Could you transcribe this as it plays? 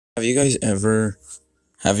Have you guys ever,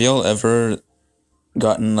 have y'all ever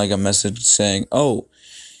gotten like a message saying, "Oh,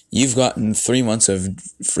 you've gotten 3 months of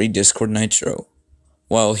free Discord Nitro"?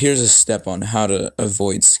 Well, here's a step on how to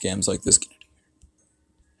avoid scams like this.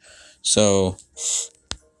 So,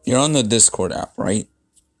 you're on the Discord app, right?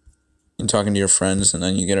 You're talking to your friends, and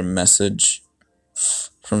then you get a message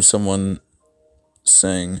from someone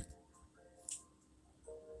saying,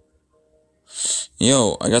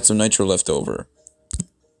 "Yo, I got some Nitro left over."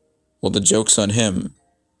 Well, the joke's on him.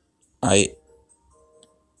 I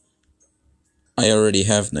I already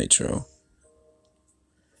have Nitro.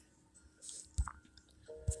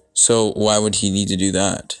 So why would he need to do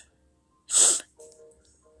that?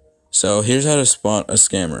 So here's how to spot a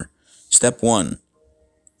scammer. Step 1.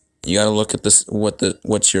 You gotta look at this what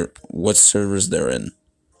servers they're in.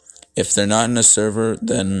 If they're not in a server,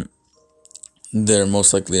 then they're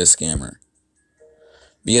most likely a scammer.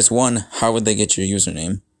 Because one, how would they get your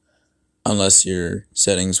username? Unless your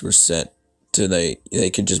settings were set to they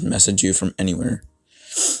could just message you from anywhere.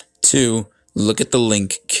 2, look at the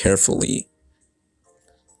link carefully.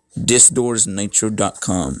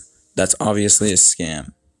 Disdoorsnitro.com. That's obviously a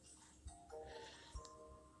scam.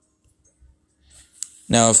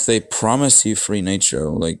 Now, if they promise you free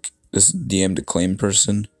Nitro, like this DM to claim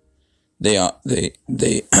person, they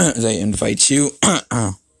they invite you,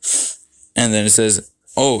 and then it says,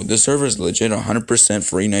 "Oh, the server is legit, 100%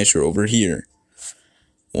 free Nitro over here."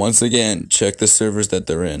 Once again, check the servers that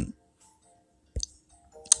they're in.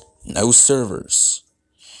 No servers.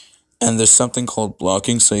 And there's something called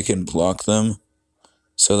blocking, so you can block them,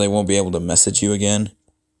 so they won't be able to message you again.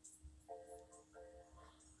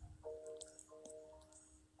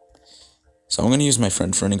 So I'm going to use my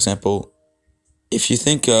friend for an example. If you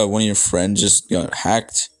think one of your friends just got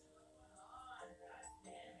hacked,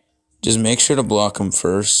 just make sure to block them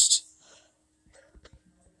first.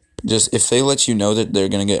 Just if they let you know that they're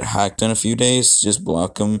going to get hacked in a few days, just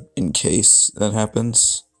block them in case that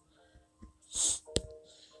happens.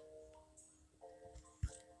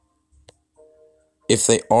 If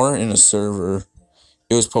they are in a server,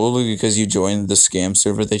 it was probably because you joined the scam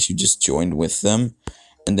server that you just joined with them,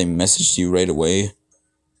 and they messaged you right away.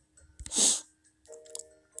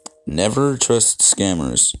 Never trust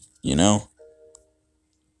scammers, you know?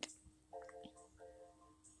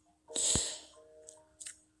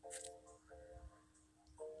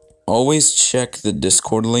 Always check the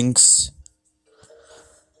Discord links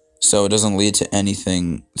so it doesn't lead to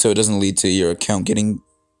anything, so it doesn't lead to your account getting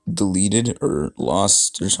deleted or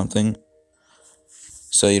lost or something.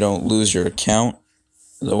 So you don't lose your account,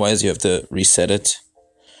 otherwise you have to reset it.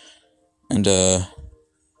 And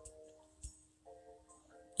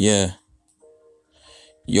yeah.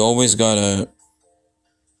 You always gotta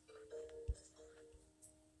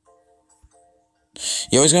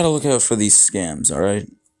look out for these scams, alright?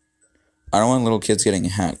 I don't want little kids getting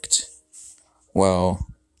hacked. Well,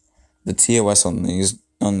 the TOS on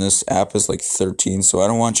this app is like 13, so I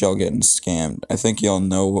don't want y'all getting scammed. I think y'all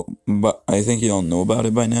know about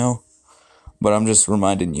it by now, but I'm just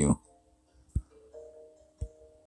reminding you.